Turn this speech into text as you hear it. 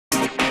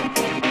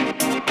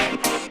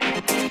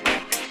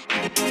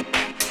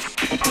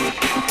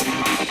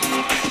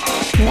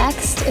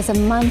Fest is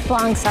a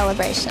month-long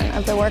celebration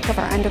of the work of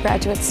our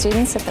undergraduate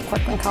students at the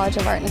Corcoran College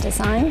of Art and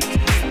Design.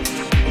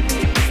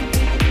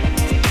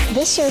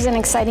 This year is an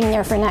exciting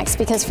year for Next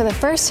because for the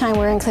first time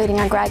we're including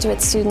our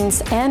graduate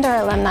students and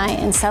our alumni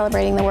in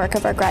celebrating the work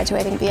of our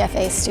graduating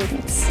BFA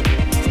students.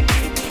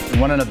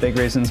 One of the big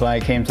reasons why I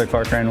came to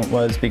Corcoran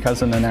was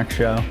because of the Next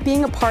show.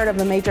 Being a part of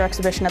the major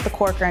exhibition at the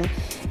Corcoran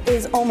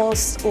is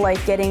almost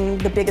like getting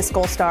the biggest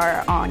gold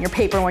star on your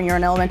paper when you're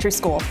in elementary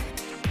school.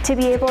 To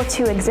be able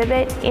to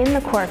exhibit in the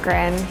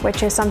Corcoran,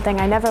 which is something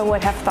I never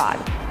would have thought,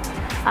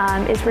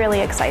 is really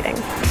exciting.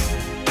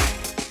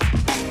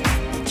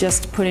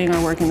 Just putting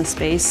our work in the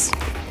space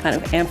kind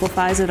of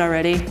amplifies it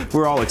already.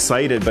 We're all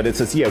excited, but it's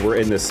just, yeah, we're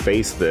in this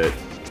space that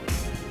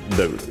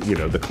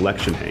the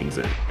collection hangs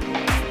in.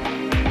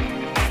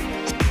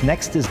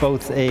 Next is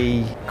both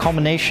a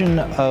culmination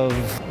of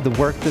the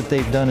work that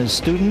they've done as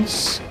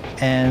students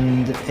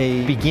and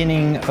a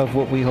beginning of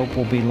what we hope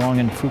will be long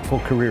and fruitful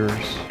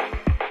careers.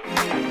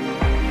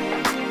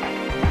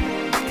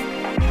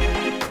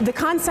 The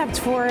concept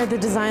for the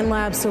Design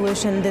Lab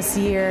solution this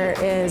year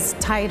is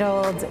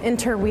titled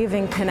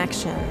Interweaving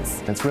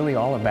Connections. It's really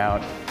all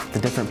about the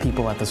different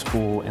people at the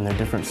school and their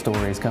different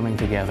stories coming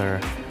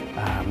together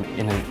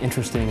in an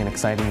interesting and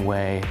exciting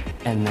way,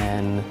 and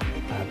then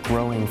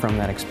growing from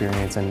that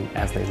experience and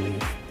as they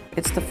leave.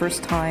 It's the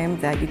first time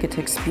that you get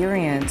to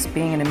experience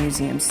being in a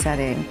museum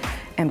setting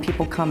and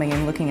people coming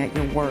and looking at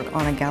your work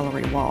on a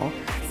gallery wall.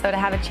 So to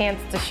have a chance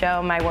to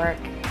show my work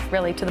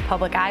really to the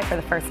public eye for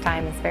the first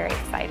time is very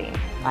exciting.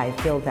 I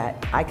feel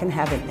that I can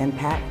have an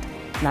impact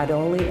not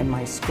only in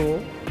my school,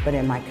 but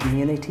in my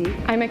community.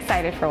 I'm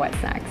excited for what's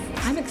next.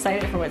 I'm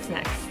excited for what's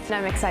next. And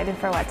I'm excited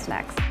for what's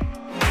next.